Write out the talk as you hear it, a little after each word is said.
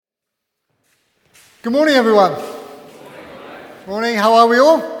Good morning, everyone. Morning, how are we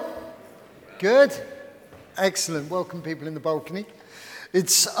all? Good? Excellent. Welcome, people in the balcony.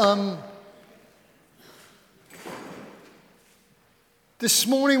 It's, this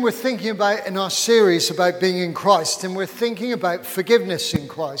morning we're thinking about, in our series about being in Christ, and we're thinking about forgiveness in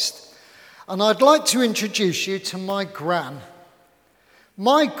Christ. And I'd like to introduce you to my gran.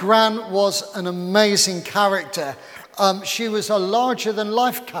 My gran was an amazing character. She was a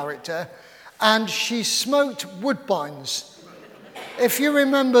larger-than-life character, and she smoked woodbines. If you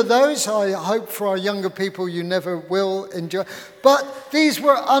remember those, I hope for our younger people you never will enjoy. But these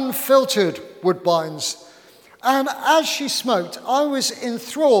were unfiltered woodbines. And as she smoked, I was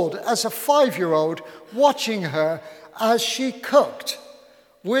enthralled as a 5-year-old watching her as she cooked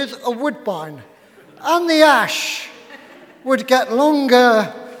with a woodbine. And the ash would get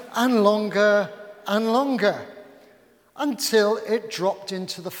longer and longer and longer until it dropped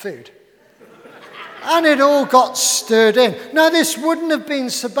into the food. And it all got stirred in. Now, this wouldn't have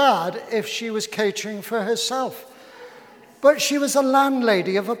been so bad if she was catering for herself. But she was a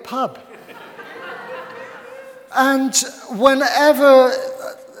landlady of a pub. And whenever,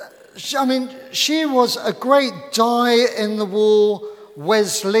 she was a great die-in-the-wall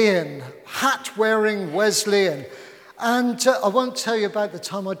Wesleyan, hat-wearing Wesleyan. And I won't tell you about the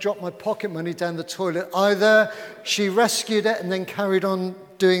time I dropped my pocket money down the toilet either. She rescued it and then carried on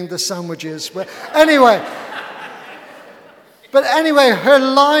doing the sandwiches. Anyway, her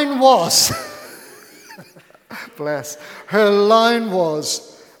line was, her line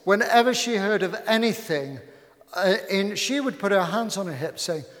was, whenever she heard of anything, she would put her hands on her hips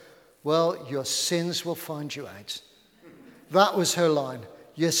saying, well, your sins will find you out. That was her line.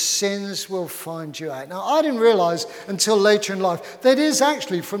 Your sins will find you out. Now, I didn't realize until later in life that is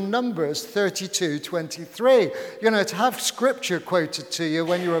actually from Numbers 32:23. To have scripture quoted to you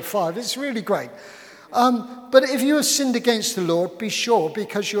when you were 5, it's really great. But if you have sinned against the Lord, be sure,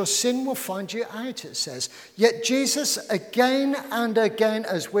 because your sin will find you out, it says. Yet Jesus, again and again,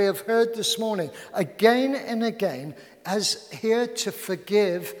 as we have heard this morning, again and again, is here to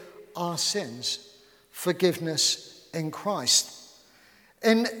forgive our sins. Forgiveness in Christ.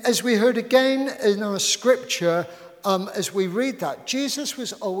 And as we heard again in our scripture, as we read that, Jesus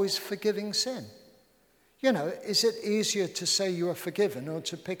was always forgiving sin. Is it easier to say you are forgiven or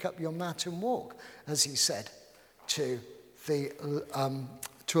to pick up your mat and walk, as he said to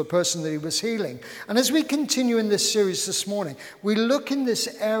a person that he was healing? And as we continue in this series this morning, we look in this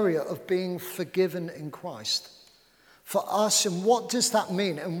area of being forgiven in Christ. For us, and what does that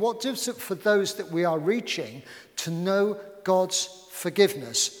mean? And what does it for those that we are reaching to know God's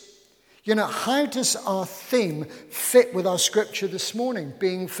forgiveness? How does our theme fit with our scripture this morning,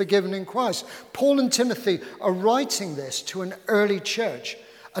 being forgiven in Christ? Paul and Timothy are writing this to an early church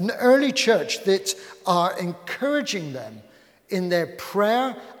that are encouraging them in their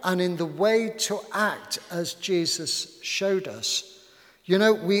prayer and in the way to act as Jesus showed us.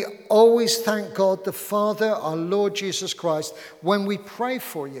 We always thank God the Father, our Lord Jesus Christ, when we pray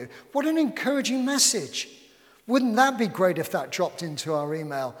for you. What an encouraging message. Wouldn't that be great if that dropped into our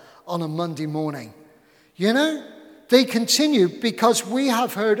email on a Monday morning? They continue, because we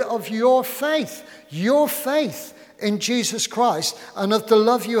have heard of your faith in Jesus Christ and of the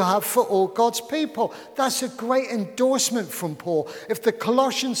love you have for all God's people. That's a great endorsement from Paul. If the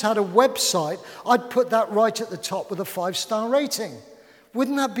Colossians had a website, I'd put that right at the top with a 5-star rating.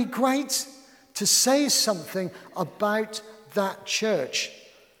 Wouldn't that be great to say something about that church?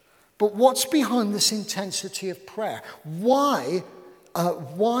 But what's behind this intensity of prayer? Why are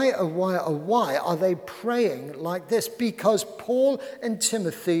they praying like this? Because Paul and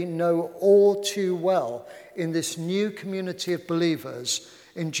Timothy know all too well in this new community of believers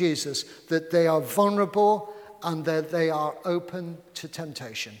in Jesus that they are vulnerable and that they are open to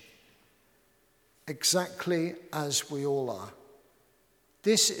temptation. Exactly as we all are.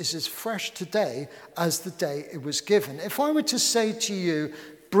 This is as fresh today as the day it was given. If I were to say to you,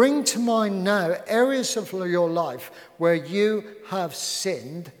 bring to mind now areas of your life where you have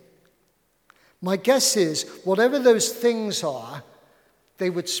sinned, my guess is whatever those things are, they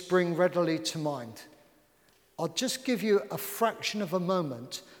would spring readily to mind. I'll just give you a fraction of a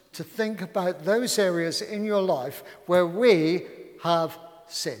moment to think about those areas in your life where we have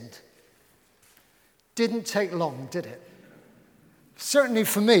sinned. Didn't take long, did it? Certainly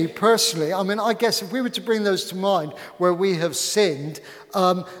for me personally, I guess if we were to bring those to mind where we have sinned,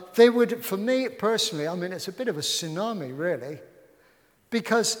 they would, for me personally, it's a bit of a tsunami really.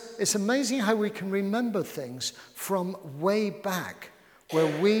 Because it's amazing how we can remember things from way back where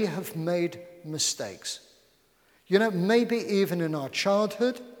we have made mistakes. Maybe even in our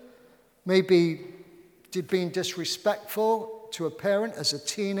childhood, maybe being disrespectful to a parent as a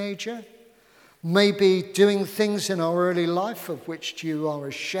teenager, maybe doing things in our early life of which you are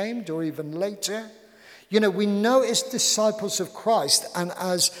ashamed, or even later. We know as disciples of Christ and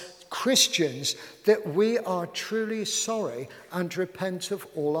as Christians that we are truly sorry and repent of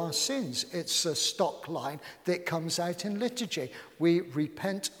all our sins. It's a stock line that comes out in liturgy. We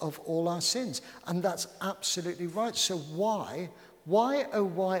repent of all our sins. And that's absolutely right. So why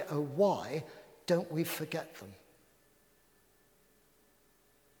don't we forget them?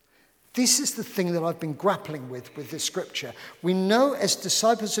 This is the thing that I've been grappling with this scripture. We know as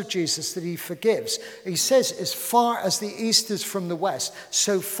disciples of Jesus that he forgives. He says, as far as the east is from the west,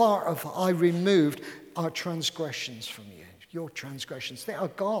 so far have I removed our transgressions from you. Your transgressions, they are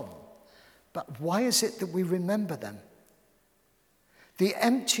gone. But why is it that we remember them? The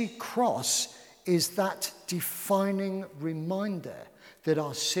empty cross is that defining reminder that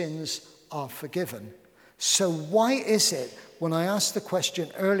our sins are forgiven. So why is it, when I asked the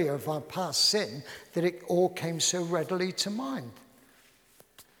question earlier of our past sin, that it all came so readily to mind?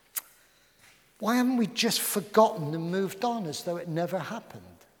 Why haven't we just forgotten and moved on as though it never happened?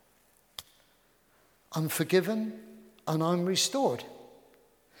 I'm forgiven and I'm restored.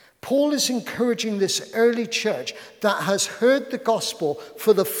 Paul is encouraging this early church that has heard the gospel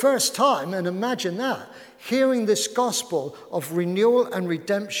for the first time, and imagine that, hearing this gospel of renewal and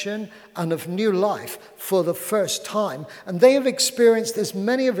redemption and of new life for the first time. And they have experienced, as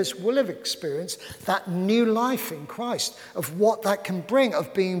many of us will have experienced, that new life in Christ, of what that can bring,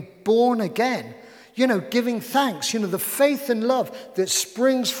 of being born again. Giving thanks, the faith and love that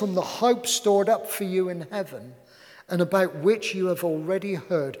springs from the hope stored up for you in heaven, and about which you have already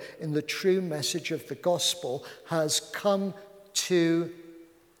heard in the true message of the gospel, has come to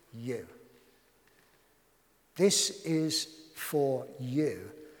you. This is for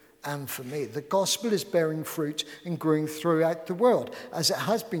you and for me. The gospel is bearing fruit and growing throughout the world, as it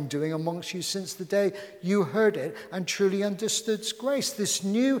has been doing amongst you since the day you heard it and truly understood its grace. This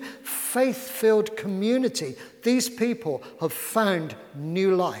new faith-filled community, these people have found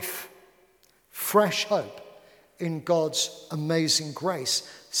new life, fresh hope in God's amazing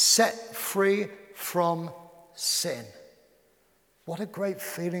grace, set free from sin. What a great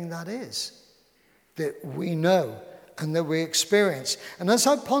feeling that is, that we know and that we experience. And as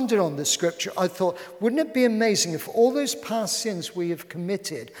I pondered on this scripture, I thought, wouldn't it be amazing if all those past sins we have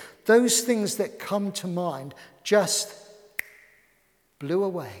committed, those things that come to mind, just blew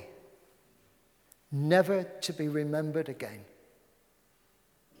away, never to be remembered again?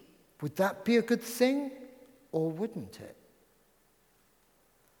 Would that be a good thing, or wouldn't it?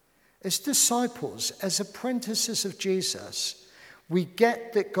 As disciples, as apprentices of Jesus, we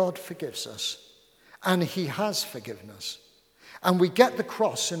get that God forgives us. And he has forgiven us. And we get the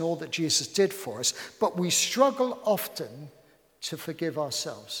cross and all that Jesus did for us, but we struggle often to forgive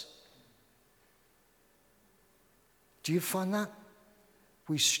ourselves. Do you find that?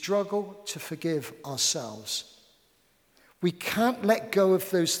 We struggle to forgive ourselves. We can't let go of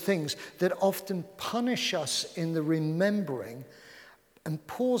those things that often punish us in the remembering, and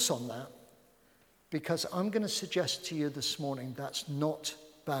pause on that, because I'm going to suggest to you this morning that's not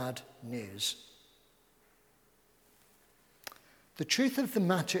bad news. The truth of the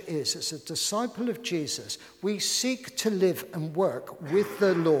matter is, as a disciple of Jesus, we seek to live and work with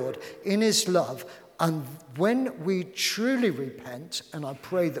the Lord in his love. And when we truly repent, and I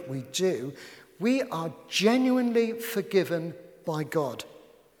pray that we do, we are genuinely forgiven by God,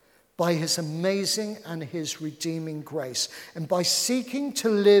 by his amazing and his redeeming grace. And by seeking to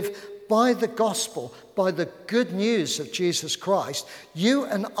live by the gospel, by the good news of Jesus Christ, you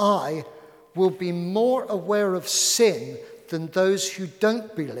and I will be more aware of sin than those who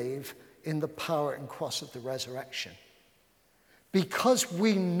don't believe in the power and cross of the resurrection. Because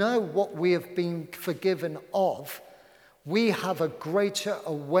we know what we have been forgiven of, we have a greater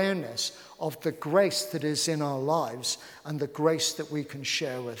awareness of the grace that is in our lives and the grace that we can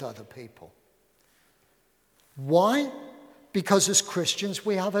share with other people. Why? Because as Christians,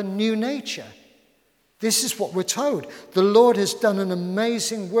 we have a new nature. This is what we're told. The Lord has done an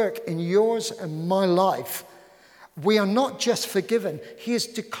amazing work in yours and my life. We are not just forgiven, he has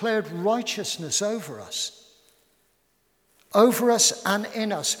declared righteousness over us. Over us and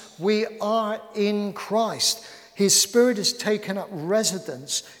in us. We are in Christ. His Spirit has taken up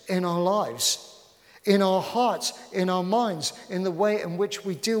residence in our lives, in our hearts, in our minds, in the way in which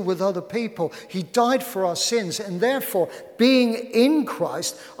we deal with other people. He died for our sins, and therefore, being in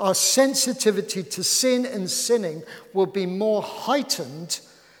Christ, our sensitivity to sin and sinning will be more heightened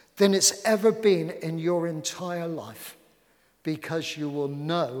than it's ever been in your entire life. because you will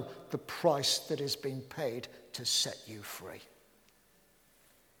know the price that has been paid to set you free.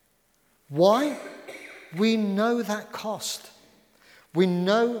 Why? We know that cost. We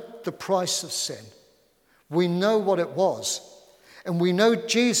know the price of sin. We know what it was. And we know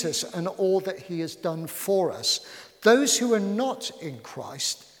Jesus and all that he has done for us. Those who are not in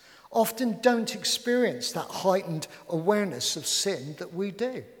Christ often don't experience that heightened awareness of sin that we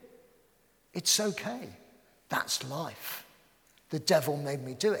do. It's okay. That's life. The devil made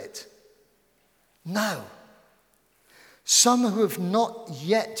me do it. No. Some who have not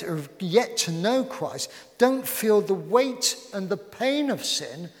yet or have yet to know Christ don't feel the weight and the pain of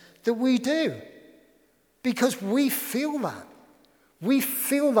sin that we do. Because we feel that. We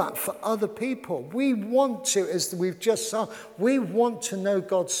feel that for other people. We want to, as we've just said, we want to know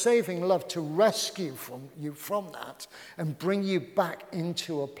God's saving love to rescue you from that and bring you back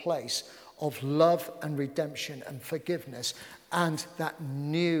into a place of love and redemption and forgiveness and that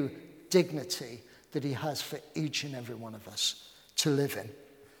new dignity that he has for each and every one of us to live in.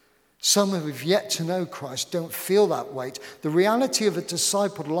 Some who have yet to know Christ don't feel that weight. The reality of a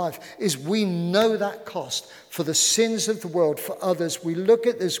discipled life is we know that cost for the sins of the world, for others. We look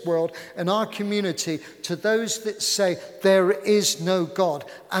at this world and our community to those that say there is no God,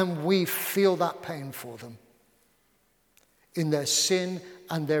 and we feel that pain for them in their sin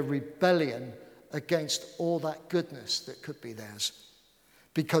and their rebellion against all that goodness that could be theirs.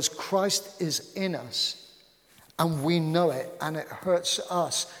 Because Christ is in us. And we know it, and it hurts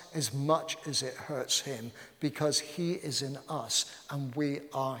us as much as it hurts him, because he is in us and we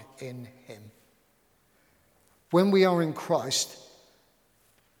are in him. When we are in Christ,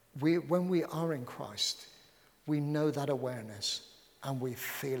 we know that awareness and we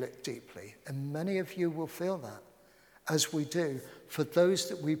feel it deeply. And many of you will feel that, as we do for those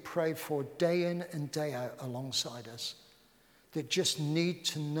that we pray for day in and day out alongside us, that just need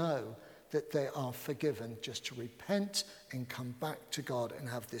to know that they are forgiven, just to repent and come back to God and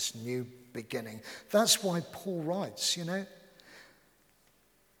have this new beginning. That's why Paul writes,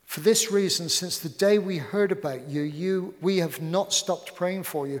 for this reason, since the day we heard about you, we have not stopped praying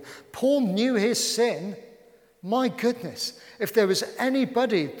for you. Paul knew his sin. My goodness, if there was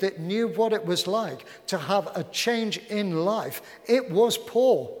anybody that knew what it was like to have a change in life, it was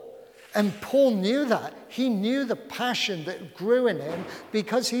Paul. And Paul knew that. He knew the passion that grew in him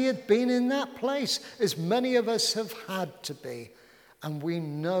because he had been in that place, as many of us have had to be. And we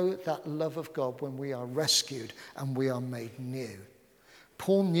know that love of God when we are rescued and we are made new.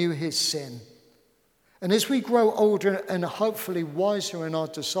 Paul knew his sin. And as we grow older and hopefully wiser in our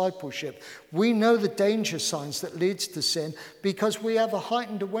discipleship, we know the danger signs that leads to sin because we have a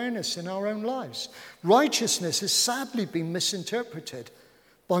heightened awareness in our own lives. Righteousness has sadly been misinterpreted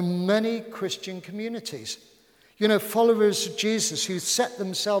by many Christian communities. Followers of Jesus who set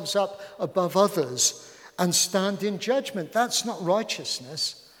themselves up above others and stand in judgment. That's not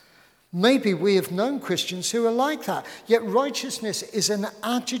righteousness. Maybe we have known Christians who are like that. Yet righteousness is an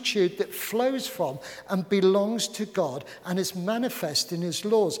attitude that flows from and belongs to God and is manifest in his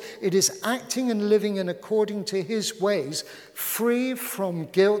laws. It is acting and living in according to his ways, free from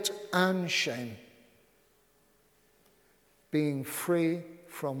guilt and shame. Being free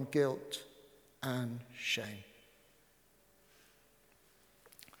from guilt and shame.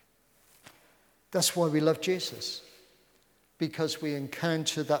 That's why we love Jesus, because we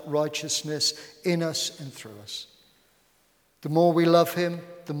encounter that righteousness in us and through us. The more we love him,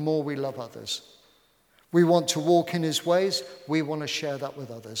 the more we love others. We want to walk in his ways. We want to share that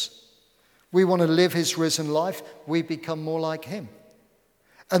with others. We want to live his risen life. We become more like him.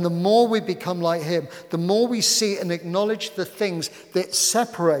 And the more we become like him, the more we see and acknowledge the things that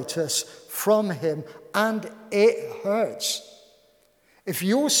separate us from him, and it hurts. If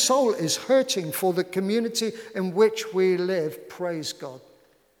your soul is hurting for the community in which we live, praise God,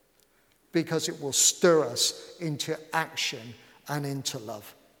 because it will stir us into action and into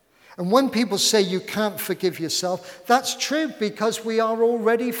love. And when people say you can't forgive yourself, that's true, because we are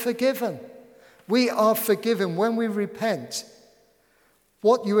already forgiven. We are forgiven when we repent.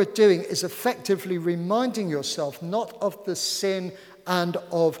 What you are doing is effectively reminding yourself not of the sin and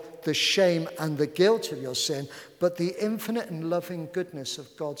of the shame and the guilt of your sin, but the infinite and loving goodness of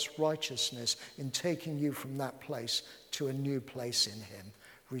God's righteousness in taking you from that place to a new place in him,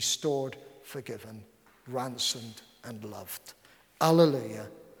 restored, forgiven, ransomed, and loved. Hallelujah.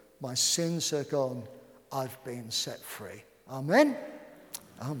 My sins are gone. I've been set free. Amen.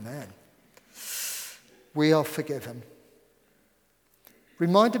 Amen. We are forgiven.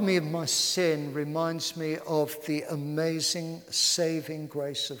 Reminding me of my sin reminds me of the amazing saving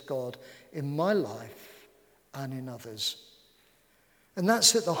grace of God in my life and in others. And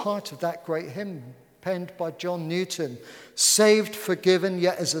that's at the heart of that great hymn penned by John Newton. Saved, forgiven,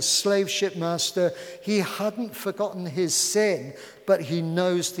 yet as a slave shipmaster, he hadn't forgotten his sin, but he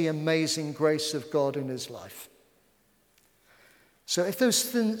knows the amazing grace of God in his life. So if those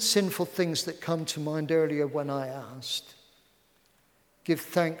sinful things that come to mind earlier when I asked, give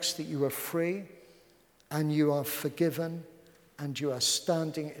thanks that you are free and you are forgiven and you are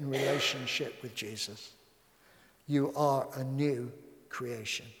standing in relationship with Jesus. You are a new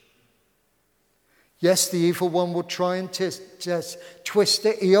creation. Yes, the evil one will try and twist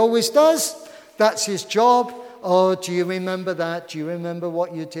it. He always does. That's his job. Oh, do you remember that? Do you remember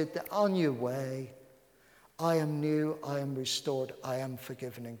what you did on your way? I am new. I am restored. I am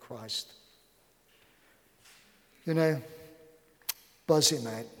forgiven in Christ. You know, buzz him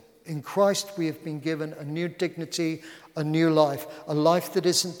out. In Christ we have been given a new dignity, a new life, a life that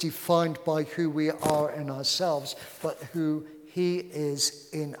isn't defined by who we are in ourselves, but who he is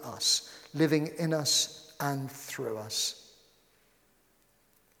in us, living in us and through us.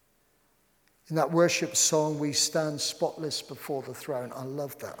 In that worship song, we stand spotless before the throne. I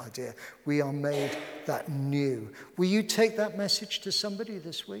love that idea. We are made that new. Will you take that message to somebody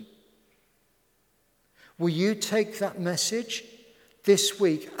this week? Will you take that message this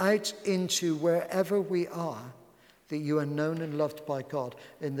week out into wherever we are, that you are known and loved by God,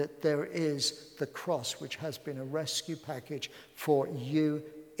 and that there is the cross, which has been a rescue package for you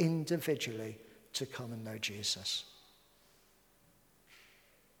individually to come and know Jesus.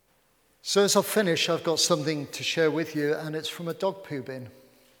 So as I finish, I've got something to share with you, and it's from a dog poo bin.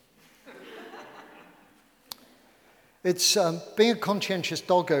 It's being a conscientious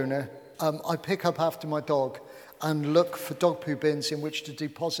dog owner, I pick up after my dog and look for dog poo bins in which to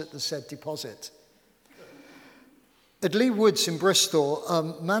deposit the said deposit. At Lee Woods in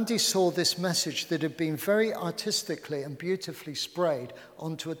Bristol, Mandy saw this message that had been very artistically and beautifully sprayed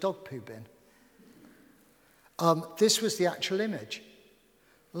onto a dog poo bin. This was the actual image.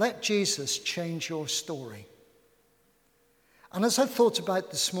 Let Jesus change your story. And as I thought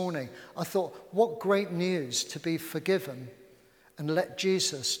about this morning, I thought, what great news to be forgiven and let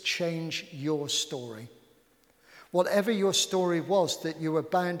Jesus change your story. Whatever your story was, that you were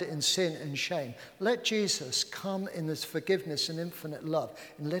bound in sin and shame, let Jesus come in his forgiveness and infinite love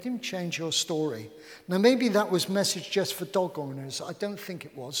and let him change your story. Now, maybe that was message just for dog owners. I don't think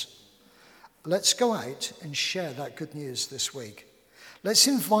it was. Let's go out and share that good news this week. Let's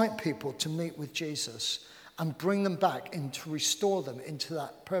invite people to meet with Jesus and bring them back and to restore them into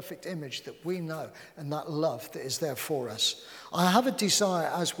that perfect image that we know and that love that is there for us. I have a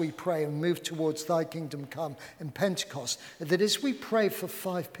desire as we pray and move towards thy kingdom come in Pentecost, that as we pray for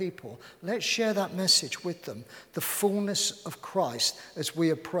 5 people, let's share that message with them, the fullness of Christ as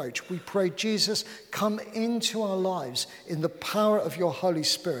we approach. We pray, Jesus, come into our lives in the power of your Holy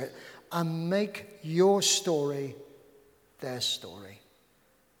Spirit and make your story their story.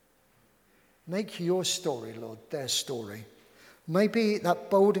 Make your story, Lord, their story. Maybe that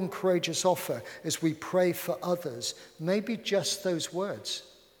bold and courageous offer as we pray for others, maybe just those words.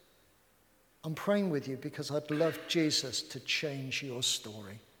 I'm praying with you because I'd love Jesus to change your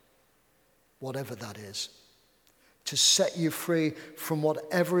story, whatever that is, to set you free from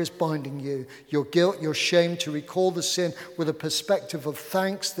whatever is binding you, your guilt, your shame, to recall the sin with a perspective of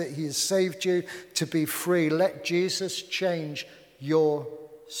thanks that he has saved you, to be free. Let Jesus change your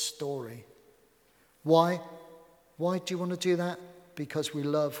story. Why? Why do you want to do that? Because we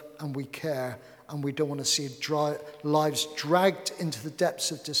love and we care and we don't want to see lives dragged into the depths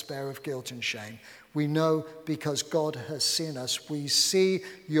of despair, of guilt and shame. We know because God has seen us. We see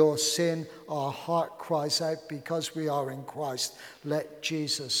your sin. Our heart cries out because we are in Christ. Let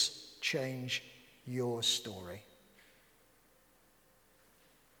Jesus change your story.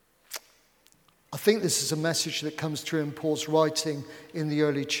 I think this is a message that comes through in Paul's writing in the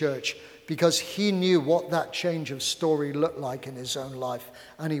early church, because he knew what that change of story looked like in his own life,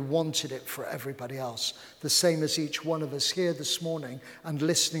 and he wanted it for everybody else. The same as each one of us here this morning and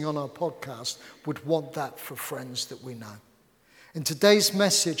listening on our podcast would want that for friends that we know. In today's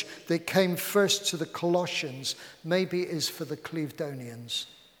message that came first to the Colossians, maybe is for the Clevedonians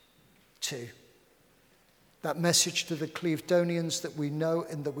too. That message to the Clevedonians that we know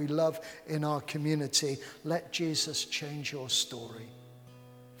and that we love in our community. Let Jesus change your story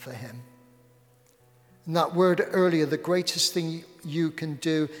for him. And that word earlier, the greatest thing you can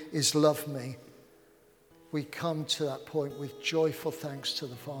do is love me. We come to that point with joyful thanks to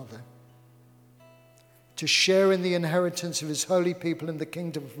the Father. to share in the inheritance of his holy people in the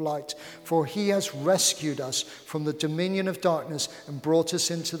kingdom of light. For he has rescued us from the dominion of darkness and brought us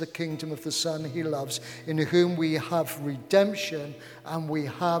into the kingdom of the Son he loves, in whom we have redemption and we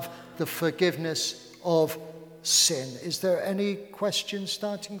have the forgiveness of sin. Is there any questions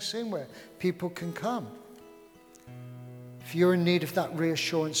starting soon where people can come? If you're in need of that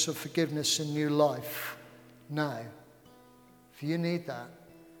reassurance of forgiveness and new life now, if you need that,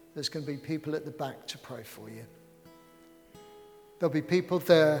 there's going to be people at the back to pray for you. There'll be people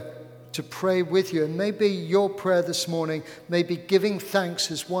there to pray with you. And maybe your prayer this morning may be giving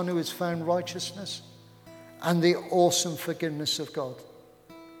thanks as one who has found righteousness and the awesome forgiveness of God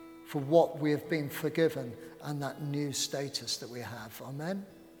for what we have been forgiven and that new status that we have. Amen?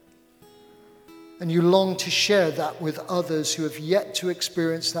 And you long to share that with others who have yet to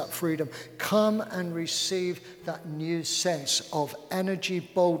experience that freedom. Come and receive that new sense of energy,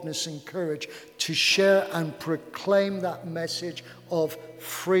 boldness, and courage to share and proclaim that message of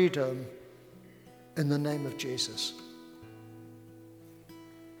freedom in the name of Jesus.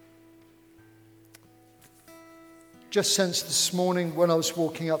 Just sensed this morning when I was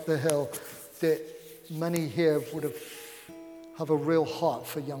walking up the hill that many here would have a real heart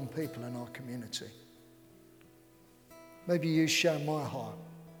for young people in our community. Maybe you share my heart.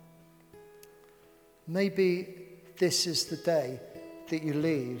 Maybe this is the day that you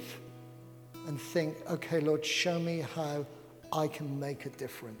leave and think, okay, Lord, show me how I can make a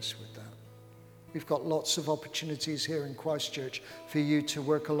difference with that. We've got lots of opportunities here in Christchurch for you to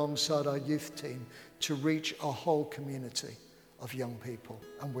work alongside our youth team to reach a whole community of young people,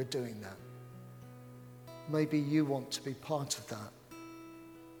 and we're doing that. Maybe you want to be part of that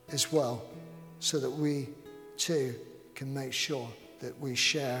as well, so that we too can make sure that we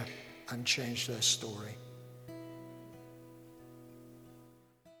share and change their story.